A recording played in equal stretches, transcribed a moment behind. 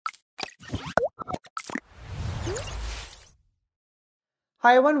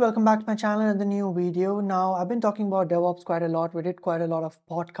Hi everyone, welcome back to my channel and the new video. Now, I've been talking about DevOps quite a lot. We did quite a lot of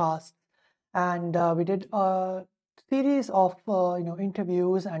podcasts and we did a series of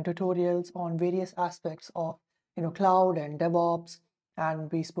interviews and tutorials on various aspects of cloud and DevOps.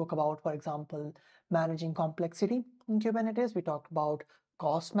 And we spoke about, for example, managing complexity in Kubernetes. We talked about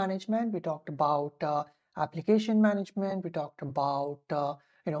cost management. We talked about application management. We talked about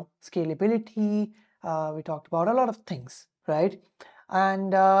scalability. We talked about a lot of things, right?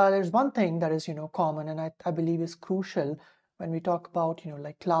 And there's one thing that is, common and I believe is crucial when we talk about,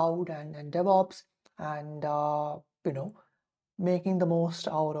 like cloud and DevOps and, making the most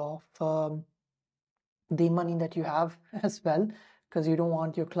out of the money that you have as well, because you don't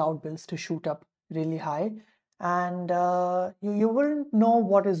want your cloud bills to shoot up really high. And you wouldn't know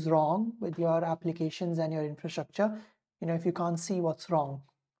what is wrong with your applications and your infrastructure, if you can't see what's wrong.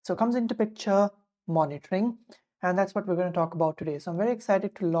 So it comes into picture monitoring. And that's what we're going to talk about today. So I'm very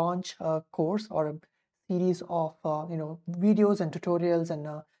excited to launch a course or a series of videos and tutorials and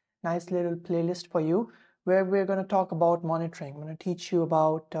a nice little playlist for you where we're going to talk about monitoring. I'm going to teach you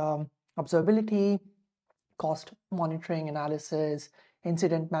about observability, cost monitoring, analysis,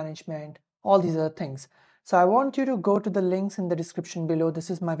 incident management, all these other things. So I want you to go to the links in the description below. This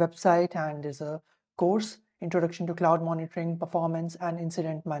is my website and there's a course, Introduction to Cloud Monitoring, Performance and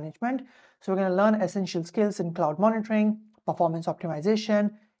Incident Management. So we're going to learn essential skills in cloud monitoring, performance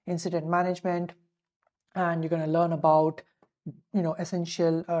optimization, incident management, and you're going to learn about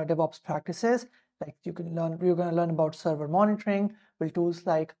essential DevOps practices. Like you're going to learn about server monitoring with tools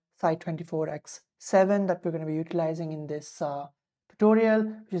like Site24x7 that we're going to be utilizing in this tutorial,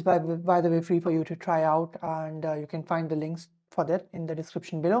 which is by the way free for you to try out, and you can find the links for that in the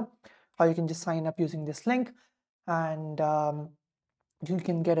description below, or you can just sign up using this link and you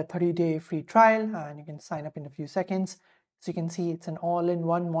can get a 30-day free trial and you can sign up in a few seconds. So you can see it's an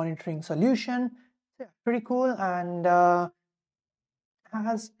all-in-one monitoring solution. So yeah, pretty cool, and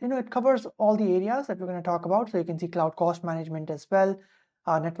it covers all the areas that we're going to talk about. So you can see cloud cost management as well,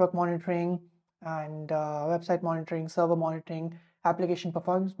 network monitoring and website monitoring, server monitoring, application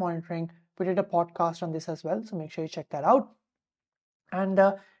performance monitoring. We did a podcast on this as well, so make sure you check that out. And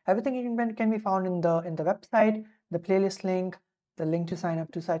everything can be found in the website, the playlist link, the link to sign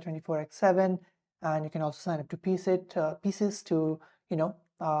up to Site24x7, and you can also sign up to Pieces to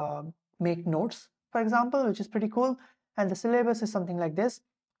make notes, for example, which is pretty cool. And the syllabus is something like this.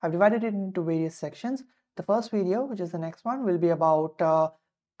 I've divided it into various sections. The first video, which is the next one, will be about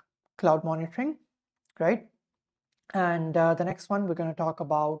cloud monitoring, right? And the next one, we're going to talk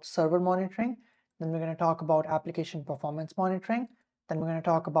about server monitoring. Then we're going to talk about application performance monitoring. Then we're going to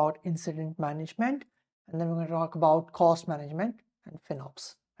talk about incident management. And then we're going to talk about cost management and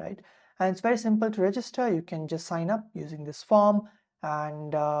FinOps, right? And it's very simple to register. You can just sign up using this form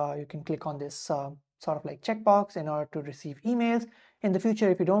and you can click on this sort of like checkbox in order to receive emails. In the future,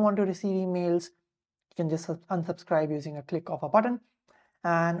 if you don't want to receive emails, you can just unsubscribe using a click of a button.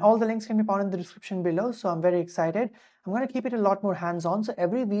 And all the links can be found in the description below. So I'm very excited. I'm going to keep it a lot more hands-on. So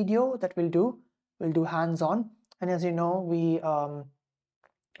every video that we'll do hands-on. And as you know, we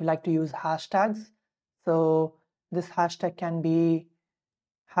like to use hashtags. So this hashtag can be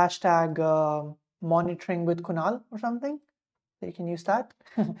hashtag monitoring with Kunal or something. So you can use that.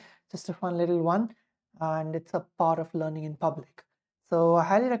 Just a fun little one. And it's a part of learning in public. So I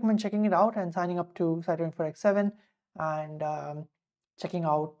highly recommend checking it out and signing up to Site24x7 and checking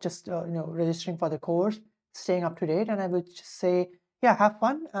out, just registering for the course, staying up to date. And I would just say, yeah, have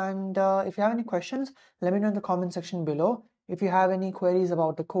fun. And if you have any questions, let me know in the comment section below. If you have any queries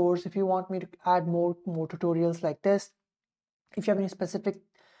about the course, if you want me to add more tutorials like this, if you have any specific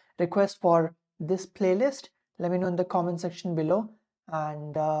requests for this playlist, let me know in the comment section below.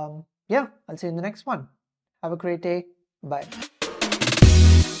 And yeah, I'll see you in the next one. Have a great day. Bye.